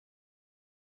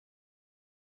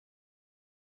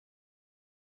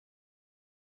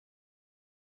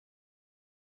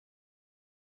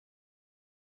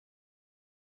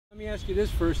Let me ask you this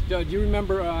first. Do you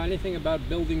remember anything about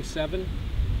Building 7?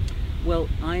 Well,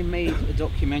 I made a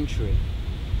documentary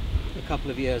a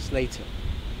couple of years later.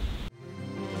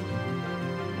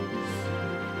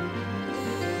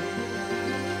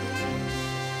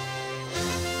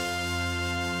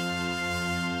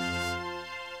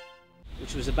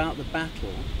 Which was about the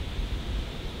battle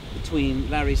between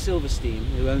Larry Silverstein,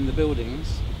 who owned the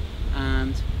buildings,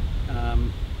 and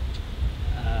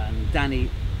Danny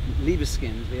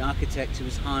Liebeskind, the architect who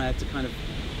was hired to kind of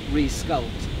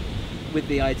re-sculpt with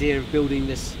the idea of building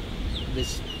this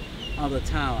other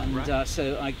tower. And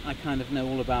so I kind of know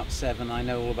all about 7. I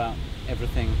know all about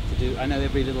everything to do. I know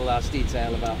every little last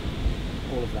detail about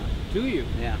all of that. Do you?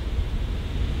 Yeah.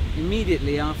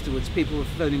 Immediately afterwards, people were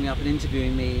phoning me up and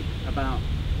interviewing me about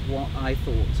what I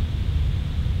thought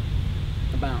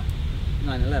about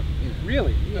 9/11. You know.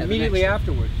 Really? Yeah, immediately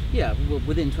afterwards? Yeah,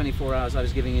 within 24 hours I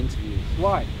was giving interviews.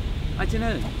 Why? I don't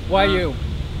know. Why you?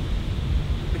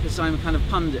 Because I'm a kind of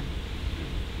pundit.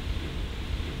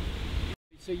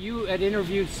 So you had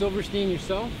interviewed Silverstein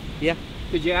yourself? Yeah.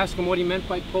 Did you ask him what he meant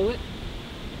by pull it?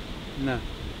 No.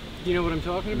 Do you know what I'm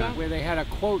talking about? No. Where they had a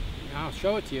quote, I'll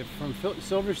show it to you, from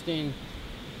Silverstein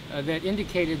that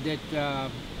indicated that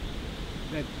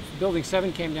that Building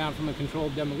 7 came down from a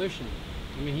controlled demolition.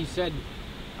 I mean, he said,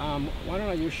 why don't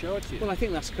I just show it to you? Well, I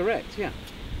think that's correct, yeah.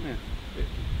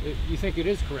 You think it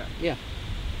is correct? Yeah.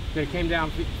 That it came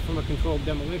down from a controlled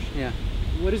demolition? Yeah.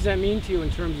 What does that mean to you in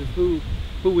terms of who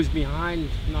was behind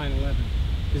 9/11?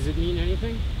 Does it mean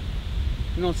anything?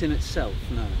 Not in itself,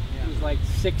 no. Yeah. It was like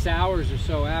 6 hours or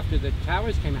so after the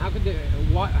towers came. How could they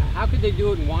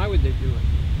do it, and why would they do it?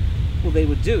 Well, they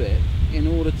would do it in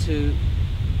order to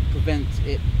prevent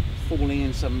it falling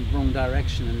in some wrong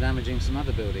direction and damaging some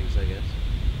other buildings, I guess.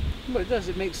 Well, it does.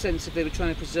 It makes sense if they were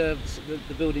trying to preserve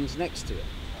the buildings next to it.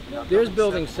 There's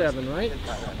Building 7, right?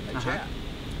 Uh-huh.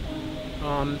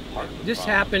 This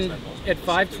happened at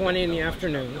 5:20 in the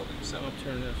afternoon. I'll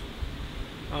turn this.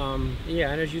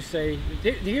 Yeah, and as you say,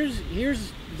 here's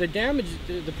the damage.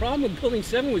 The problem with Building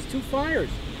 7 was 2 fires.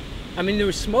 I mean, there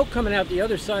was smoke coming out the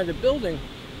other side of the building,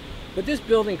 but this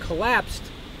building collapsed.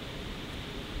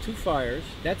 2 fires.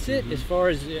 That's it. As far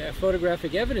as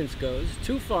photographic evidence goes.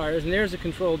 2 fires, and there's a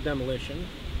controlled demolition.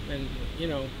 And you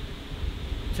know,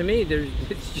 to me, to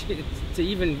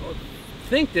even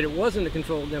think that it wasn't a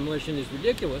controlled demolition is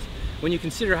ridiculous. When you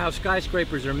consider how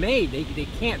skyscrapers are made, they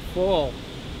can't fall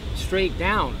straight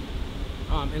down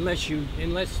unless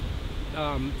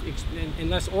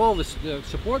all the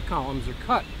support columns are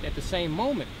cut at the same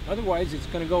moment. Otherwise, it's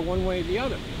going to go one way or the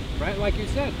other, right? Like you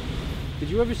said. Did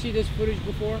you ever see this footage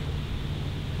before?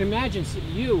 Imagine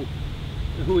you,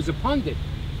 who was a pundit,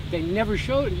 they never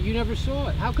showed it. You never saw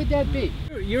it. How could that be?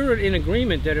 You're in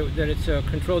agreement that it's a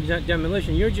controlled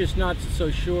demolition. You're just not so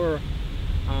sure.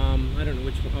 I don't know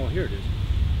which one. Oh, here it is.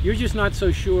 You're just not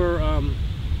so sure,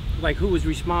 like who was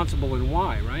responsible and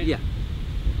why, right? Yeah.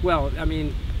 Well, I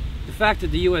mean, the fact that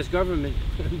the U.S. government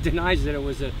denies that it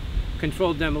was a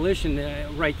controlled demolition,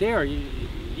 right there,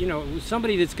 you know,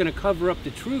 somebody that's going to cover up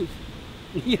the truth.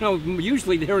 You know,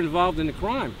 usually they're involved in the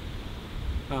crime.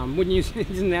 Wouldn't you?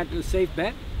 Isn't that a safe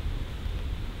bet?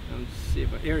 Let's see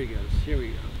if here he goes. Here we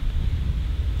go.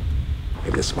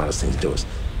 Maybe the smartest thing to do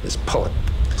is pull it.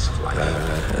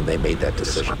 And they made that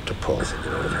decision to pull.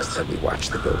 And instead we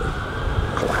watched the building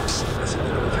collapse.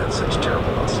 We've had such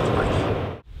terrible loss of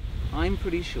life. I'm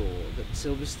pretty sure that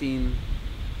Silverstein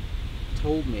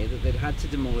told me that they'd had to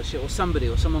demolish it, or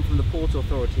someone from the Port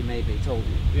Authority maybe told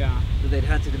me that they'd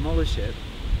had to demolish it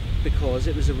because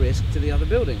it was a risk to the other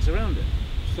buildings around it.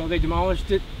 So they demolished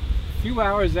it a few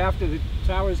hours after the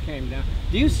towers came down.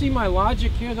 Do you see my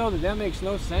logic here, though, that makes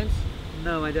no sense?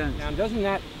 No, I don't. Now, doesn't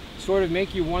that sort of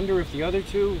make you wonder if the other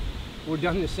 2 were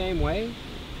done the same way?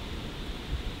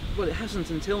 Well, it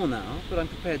hasn't until now, but I'm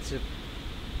prepared to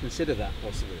consider that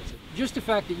possibility. Just the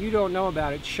fact that you don't know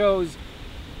about it shows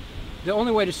the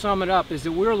only way to sum it up is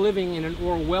that we're living in an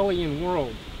Orwellian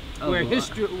world where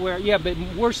history, but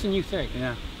worse than you think.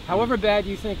 Yeah. However bad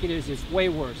you think it is, it's way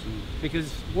worse.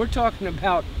 Because we're talking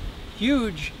about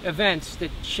huge events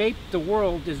that shaped the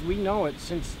world as we know it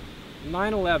since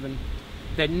 9/11,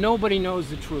 that nobody knows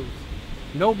the truth.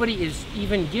 Nobody is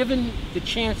even given the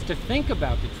chance to think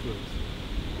about the truth.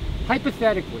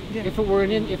 Hypothetically, if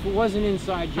it was an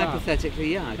inside job.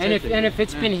 Hypothetically, yeah. And if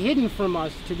it's been hidden from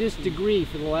us to this degree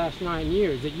for the last 9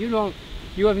 years, that you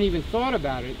haven't even thought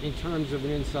about it in terms of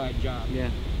an inside job.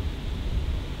 Yeah.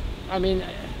 I mean,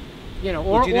 you know,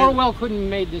 Orwell couldn't have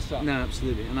made this up. No,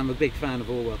 absolutely. And I'm a big fan of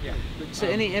Orwell. Yeah. So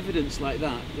any evidence like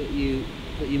that you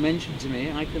mentioned to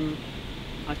me, I can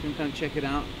kind of check it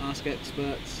out, ask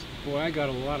experts. Boy, I got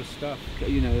a lot of stuff.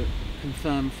 You know,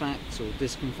 confirm facts or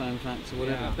disconfirm facts or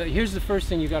whatever. Yeah, but here's the first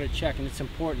thing you got to check, and it's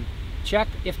important. Check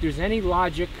if there's any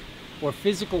logic or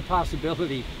physical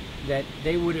possibility that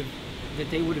they would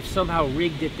have somehow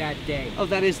rigged it that day. Oh,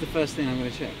 that is the first thing I'm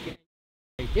going to check.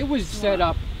 It was set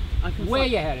up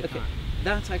way ahead of time.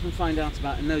 That I can find out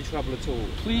about in no trouble at all.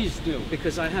 Please do.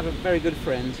 Because I have a very good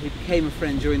friend who became a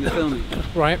friend during the filming.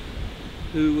 Right.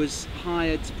 Who was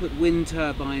hired to put wind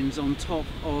turbines on top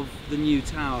of the new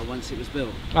tower once it was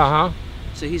built. Uh-huh.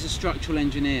 So he's a structural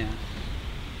engineer.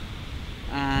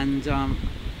 And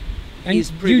he's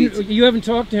privy to... You haven't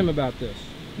talked to him about this?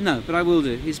 No, but I will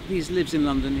do. He lives in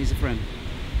London, he's a friend.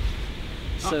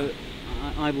 So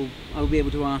I will be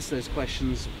able to ask those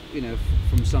questions, you know,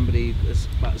 from somebody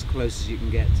about as close as you can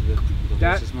get to the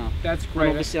horse's mouth. That's great.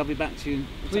 And obviously I'll be back to you.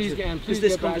 Please, because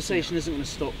this conversation isn't going to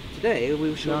stop today.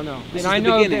 We shall. No. This and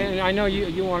is the beginning. And I know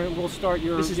you want to. We'll start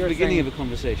your. This is your the beginning thing. of a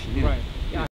conversation. Yeah. Right.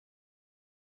 Yeah.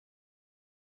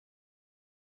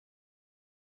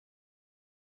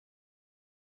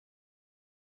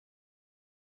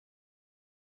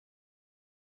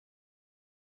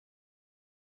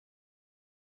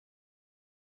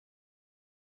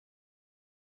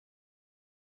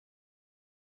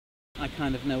 I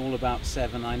kind of know all about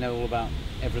Seven. I know all about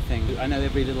everything. I know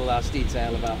every little last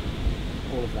detail about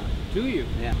all of that. Do you?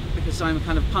 Yeah. Because I'm a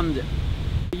kind of pundit.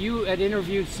 You had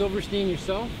interviewed Silverstein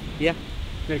yourself? Yeah.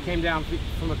 That it came down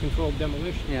from a controlled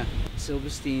demolition? Yeah.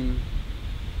 Silverstein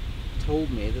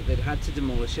told me that they'd had to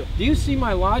demolish it. Do you see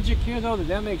my logic here, though,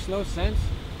 that makes no sense?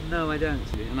 No, I don't.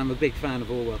 And I'm a big fan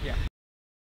of Orwell. Yeah.